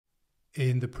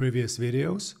In the previous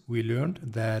videos, we learned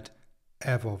that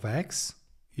f of x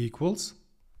equals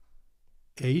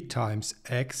a times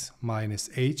x minus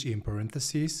h in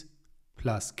parentheses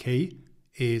plus k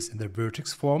is the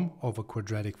vertex form of a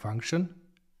quadratic function,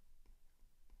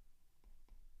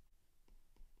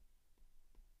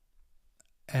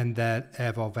 and that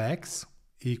f of x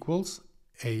equals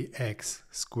ax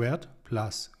squared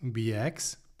plus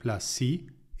bx plus c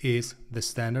is the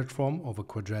standard form of a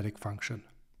quadratic function.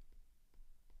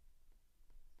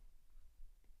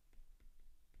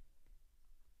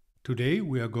 Today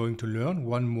we are going to learn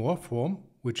one more form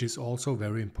which is also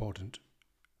very important.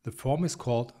 The form is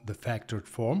called the factored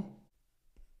form.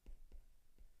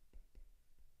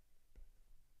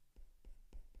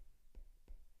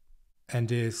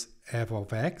 And is f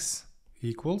of x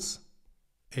equals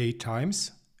a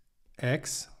times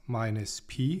x minus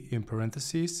p in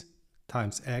parentheses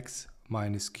times x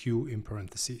minus q in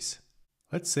parentheses.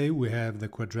 Let's say we have the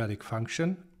quadratic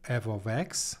function f of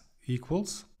x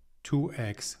equals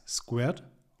 2x squared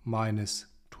minus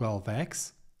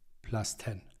 12x plus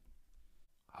 10.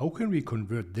 How can we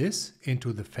convert this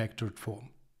into the factored form?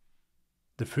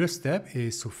 The first step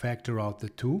is to factor out the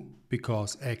 2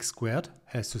 because x squared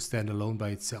has to stand alone by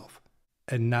itself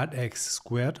and not x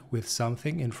squared with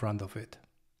something in front of it.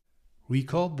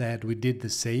 Recall that we did the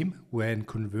same when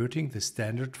converting the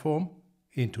standard form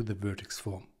into the vertex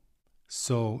form.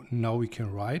 So now we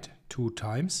can write 2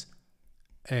 times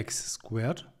x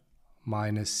squared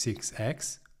minus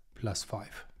 6x plus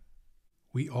 5.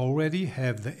 We already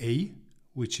have the a,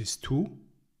 which is 2,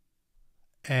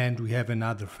 and we have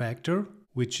another factor,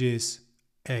 which is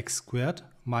x squared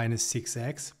minus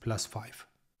 6x plus 5.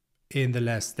 In the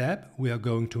last step, we are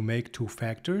going to make two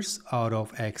factors out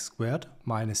of x squared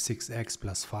minus 6x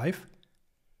plus 5,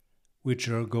 which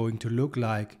are going to look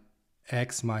like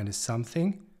x minus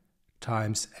something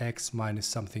times x minus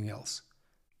something else.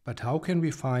 But how can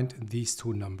we find these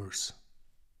two numbers?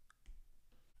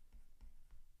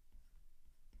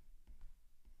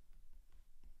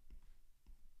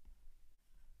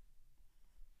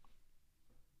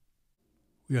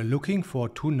 We are looking for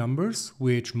two numbers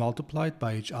which multiplied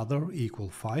by each other equal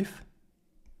 5.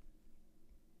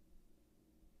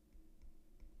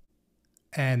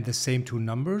 And the same two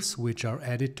numbers which are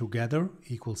added together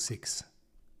equal 6.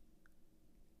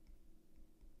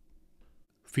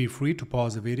 Feel free to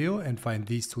pause the video and find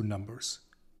these two numbers.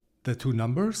 The two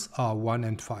numbers are 1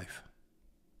 and 5.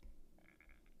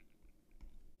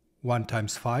 1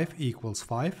 times 5 equals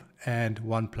 5 and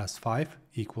 1 plus 5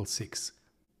 equals 6.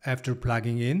 After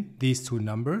plugging in these two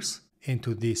numbers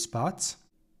into these spots,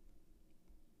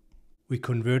 we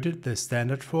converted the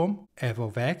standard form f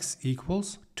of x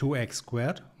equals 2x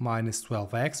squared minus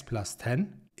 12x plus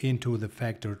 10 into the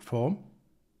factored form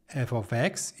f of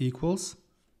x equals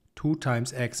 2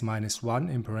 times x minus 1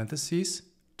 in parentheses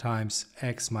times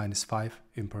x minus 5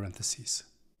 in parentheses.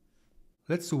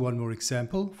 Let's do one more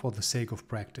example for the sake of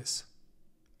practice.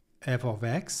 F of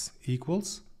x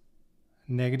equals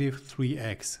negative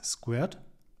 3x squared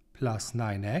plus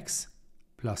 9x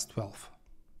plus 12.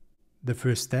 The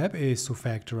first step is to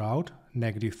factor out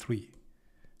negative 3.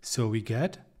 So we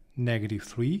get negative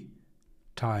 3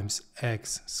 times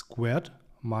x squared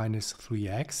minus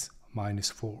 3x minus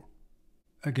 4.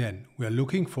 Again, we are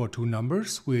looking for two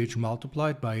numbers which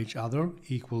multiplied by each other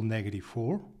equal negative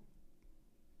 4.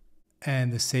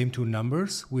 And the same two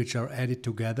numbers which are added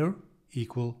together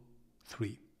equal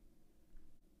 3.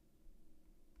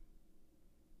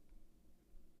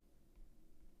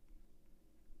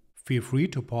 Feel free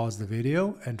to pause the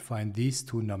video and find these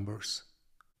two numbers.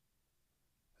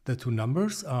 The two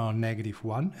numbers are negative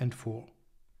 1 and 4.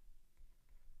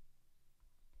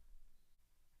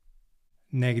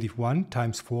 Negative 1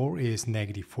 times 4 is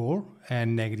negative 4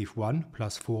 and negative 1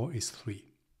 plus 4 is 3.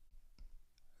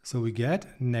 So we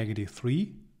get negative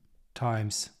 3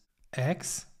 times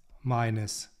x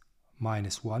minus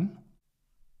minus 1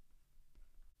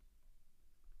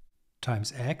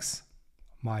 times x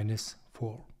minus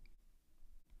 4.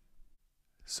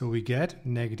 So we get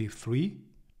negative 3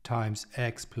 times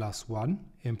x plus 1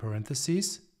 in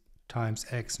parentheses times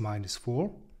x minus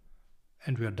 4,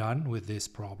 and we are done with this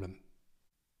problem.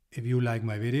 If you like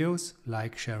my videos,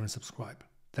 like, share and subscribe.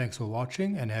 Thanks for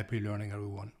watching and happy learning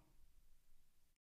everyone.